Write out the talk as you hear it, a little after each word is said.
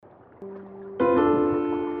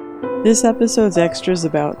This episode's extra is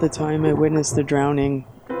about the time I witnessed the drowning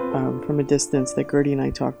from a distance that Gertie and I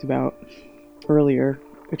talked about earlier,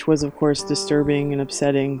 which was of course disturbing and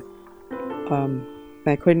upsetting.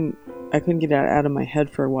 I couldn't get it out of my head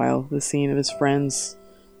for a while. The scene of his friends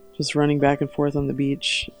just running back and forth on the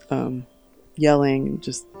beach, yelling, and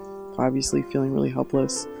just obviously feeling really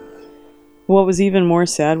helpless. What was even more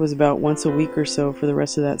sad was about once a week or so for the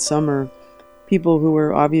rest of that summer, people who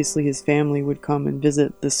were obviously his family would come and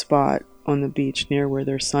visit the spot on the beach near where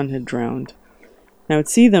their son had drowned. And I would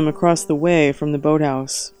see them across the way from the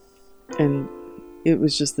boathouse, and it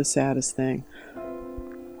was just the saddest thing.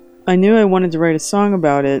 I knew I wanted to write a song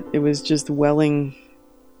about it. It was just welling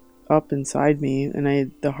up inside me, and I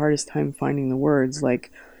had the hardest time finding the words.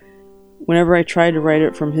 Like, whenever I tried to write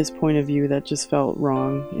it from his point of view, that just felt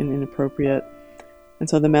wrong and inappropriate. And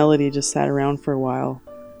so the melody just sat around for a while.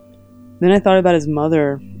 Then I thought about his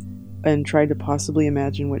mother and tried to possibly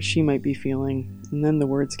imagine what she might be feeling, and then the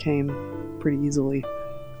words came pretty easily.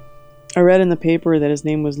 I read in the paper that his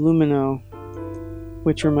name was Lumino,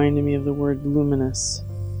 which reminded me of the word luminous,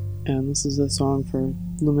 and this is a song for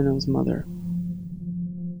Lumino's mother.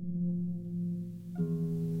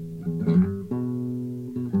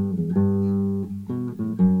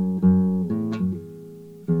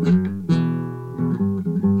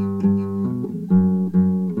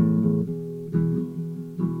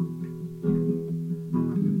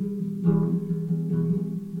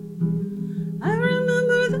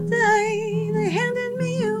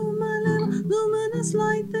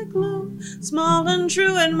 Small and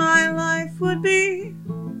true, and my life would be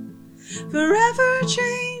forever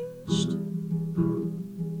changed.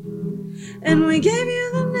 And we gave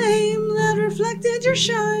you the name that reflected your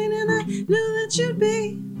shine, and I knew that you'd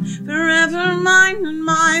be forever mine. And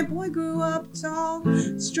my boy grew up tall,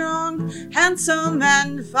 strong, handsome,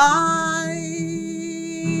 and fine.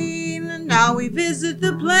 And now we visit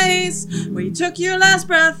the place where you took your last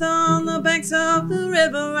breath on the banks of the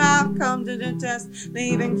river. I've come to detest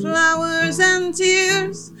leaving flowers and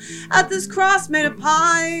tears at this cross made of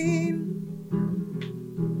pine.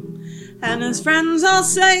 And his friends all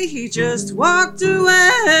say he just walked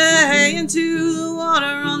away into the water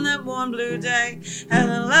on that warm blue day. And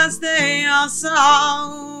the last they all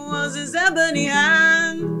saw was his ebony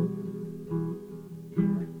hand.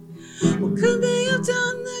 What could they have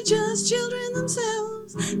done? They're just children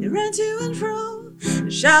themselves. They ran to and fro, they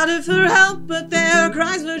shouted for help, but their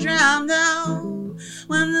cries were drowned out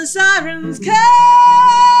when the sirens came.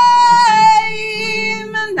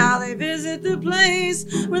 And now they visit the place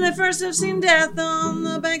where they first have seen death on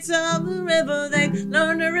the banks of the river. They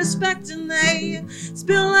learn to respect, and they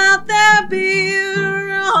spill out their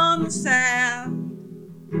beer on the sand.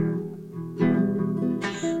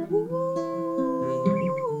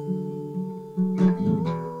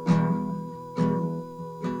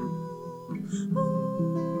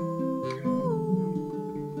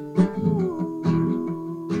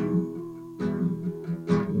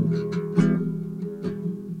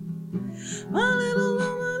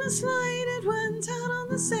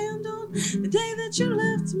 Sand on the day that you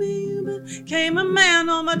left me. You became a man.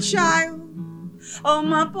 Oh, my child, oh,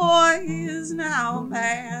 my boy is now a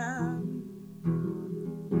man.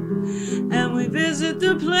 And we visit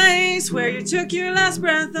the place where you took your last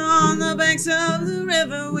breath on the banks of the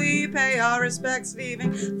river. We pay our respects,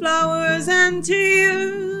 leaving flowers and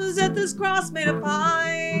tears at this cross made of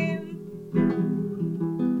pine.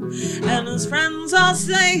 And his friends all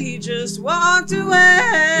say he just walked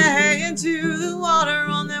away into the water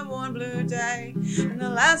on that warm blue day. And the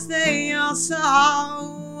last they all saw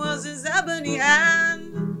was his ebony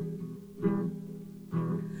hand.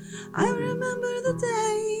 I remember the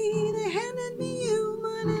day they handed me you,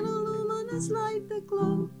 my little luminous light that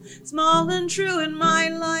glowed. Small and true, and my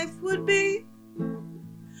life would be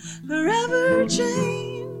forever changed.